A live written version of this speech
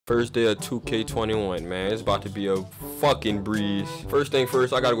First day of 2K21, man. It's about to be a fucking breeze. First thing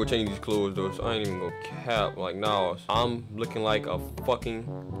first, I gotta go change these clothes though, so I ain't even gonna cap. Like now, I'm looking like a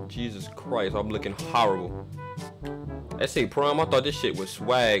fucking Jesus Christ. I'm looking horrible. SA Prime, I thought this shit was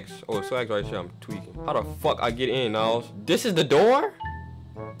swags. Oh, swags right here. I'm tweaking. How the fuck I get in now? This is the door?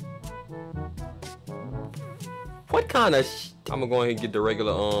 What kind of shit? I'm gonna go ahead and get the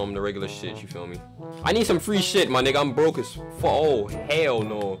regular shit, you feel me? I need some free shit, my nigga. I'm broke as fuck. Oh, hell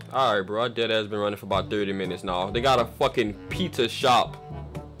no. Alright, bro. I deadass been running for about 30 minutes now. They got a fucking pizza shop.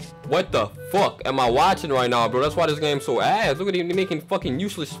 What the fuck am I watching right now, bro? That's why this game's so ass. Look at them making fucking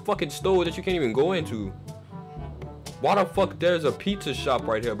useless fucking stores that you can't even go into. Why the fuck there's a pizza shop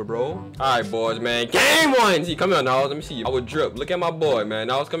right here, bro? Alright, boys, man. Game one! See, come here now. Let me see you. I would drip. Look at my boy, man.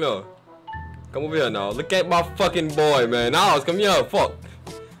 Now, come here. Come over here now. Look at my fucking boy, man. Now, come here. Fuck.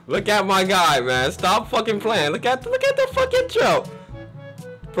 Look at my guy, man. Stop fucking playing. Look at the fucking trip.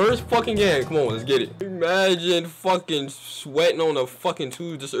 First fucking game. Come on, let's get it. Imagine fucking sweating on a fucking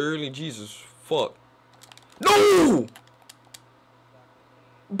tube this early. Jesus, fuck. No!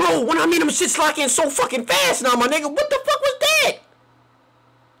 Bro, when I mean them shits locking so fucking fast now, my nigga. What the fuck was that?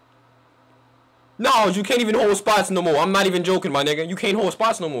 No, you can't even hold spots no more. I'm not even joking, my nigga. You can't hold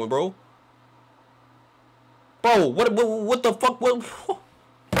spots no more, bro. Bro, what the fuck? What?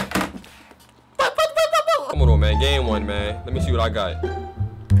 Come on, man. Game one, man. Let me see what I got.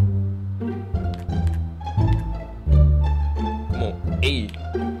 Come on. A.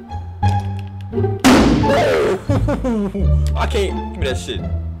 I can't. Give me that shit.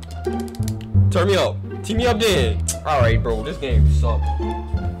 Turn me up. Tee me up then. Alright, bro. This game sucks.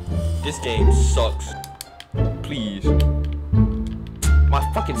 This game sucks. Please. My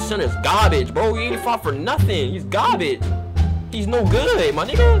fucking son is garbage, bro. He ain't fought for nothing. He's garbage. He's no good, my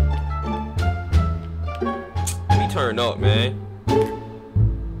nigga. Let me turn up, man.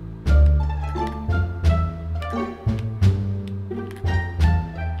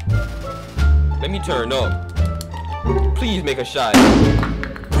 Let me turn up. Please make a shot.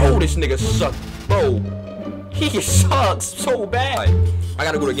 Bro, this nigga sucks, bro. He sucks so bad. I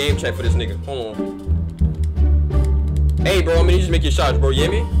gotta go to game chat for this nigga. Hold on. Hey, bro, I'm gonna need you to make your shots, bro. You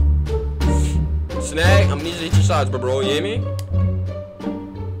hear me? Snag, I'm gonna need you to hit your shots, bro. You hear me?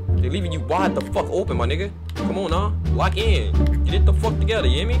 They're leaving you wide the fuck open, my nigga. Come on, now. Lock in. Get it the fuck together,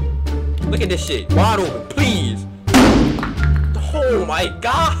 you hear me? Look at this shit. Wide open, please. Oh my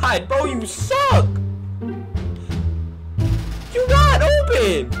god, bro, you suck. You wide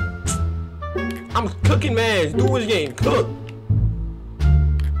open. I'm cooking, man. Do his game. Cook.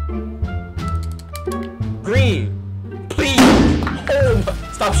 Green. Please. Oh,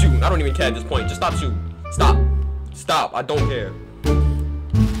 stop shooting. I don't even care at this point. Just stop shooting. Stop. Stop. I don't care.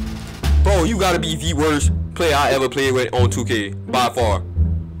 Bro, you gotta be the worst player I ever played with on 2K. By far.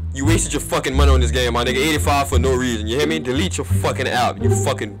 You wasted your fucking money on this game, my nigga. 85 for no reason. You hear me? Delete your fucking app, you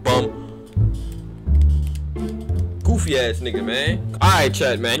fucking bum. Goofy ass nigga, man. Alright,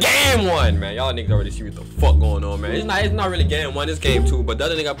 chat, man. Game one, man. Y'all niggas already see what the fuck going on, man. It's not really game one. It's game two. But the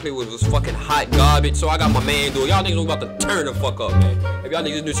other nigga I played with was fucking hot garbage. So I got my man doing. Y'all niggas about to turn the fuck up, man. If y'all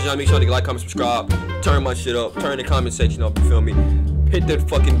niggas new to the channel, make sure to like, comment, subscribe. Turn my shit up. Turn the comment section up. You feel me? Hit that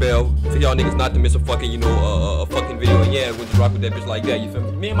fucking bell for y'all niggas not to miss a fucking, you know, a fucking video. And yeah, we'll just rock with that bitch like that. You feel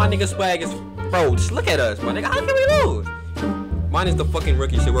me? Me and my nigga swag is, bro. Just look at us, my nigga. How can we lose? Mine is the fucking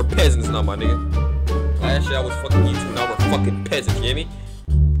rookie shit. We're peasants now, my nigga. Last year I was fucking YouTube, now we're fucking peasants, you hear me?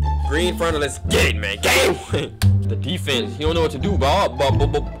 Green frontal, let's get it, man. Game one. The defense, he don't know what to do, bro.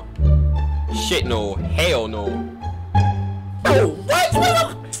 Shit, no. Hell no. Bro, what?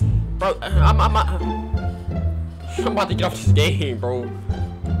 Bro, I'm about to get off this game, bro.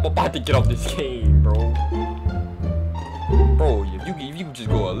 I'm about to get off this game, bro. Bro, if you just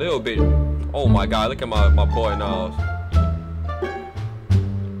go a little bit. Oh my god, look at my boy now.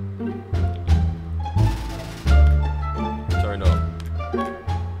 Turn up.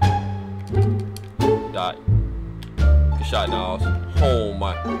 Dot. Good shot now. Oh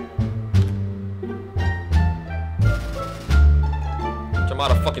my. I'm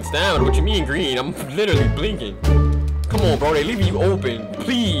out of fucking stamina. What you mean green? I'm literally blinking. Come on, bro. They leaving you open.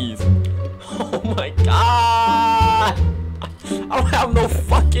 Please. Oh my god. I don't have no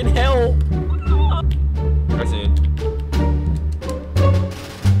fucking help. That's it.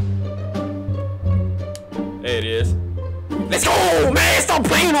 There it is. Let's go, man. Stop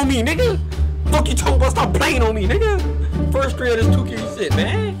playing on me, nigga. Fuck you talking about? Stop playing on me, nigga. First three of this 2K shit,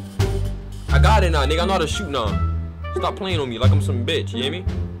 man. I got it now, nigga. I know how to shoot now. Stop playing on me like I'm some bitch, you hear me?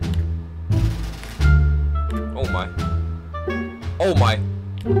 Oh my. Oh my.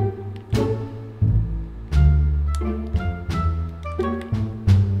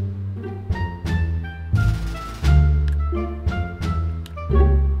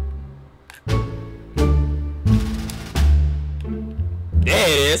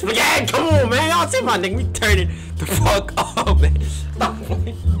 man. Yeah, come on, man. Y'all see my nigga. We turn it the fuck up, man. Stop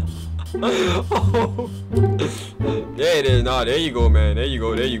playing. Oh. There it is. Nah, there you go, man. There you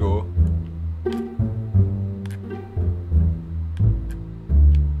go. There you go.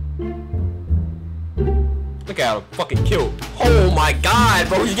 Look at him. Fucking killed. Oh my god,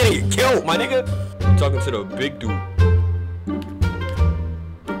 bro. He's getting killed, my nigga. I'm talking to the big dude.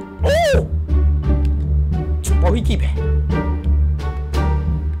 Oh! Bro, he keep.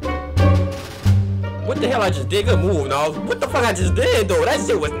 What the hell I just did? Good move, now. What the fuck I just did, though? That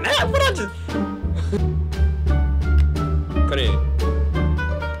shit was not. What I just. Cut in.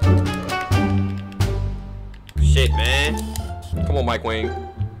 Shit, man. Come on, Mike Wang.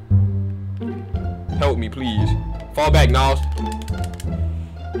 Help me, please. Fall back, Nas.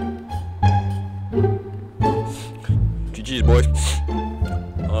 GG's, boys.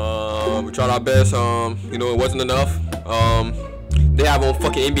 We tried our best. You know, it wasn't enough. They have on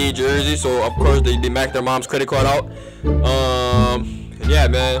fucking NBA jersey, so of course they maxed their mom's credit card out. And yeah,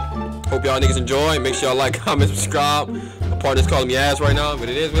 man. Hope y'all niggas enjoy. Make sure y'all like, comment, subscribe. My partner's calling me ass right now, but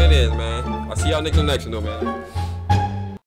it is what it is, man. I'll see y'all niggas in the next one, though, man.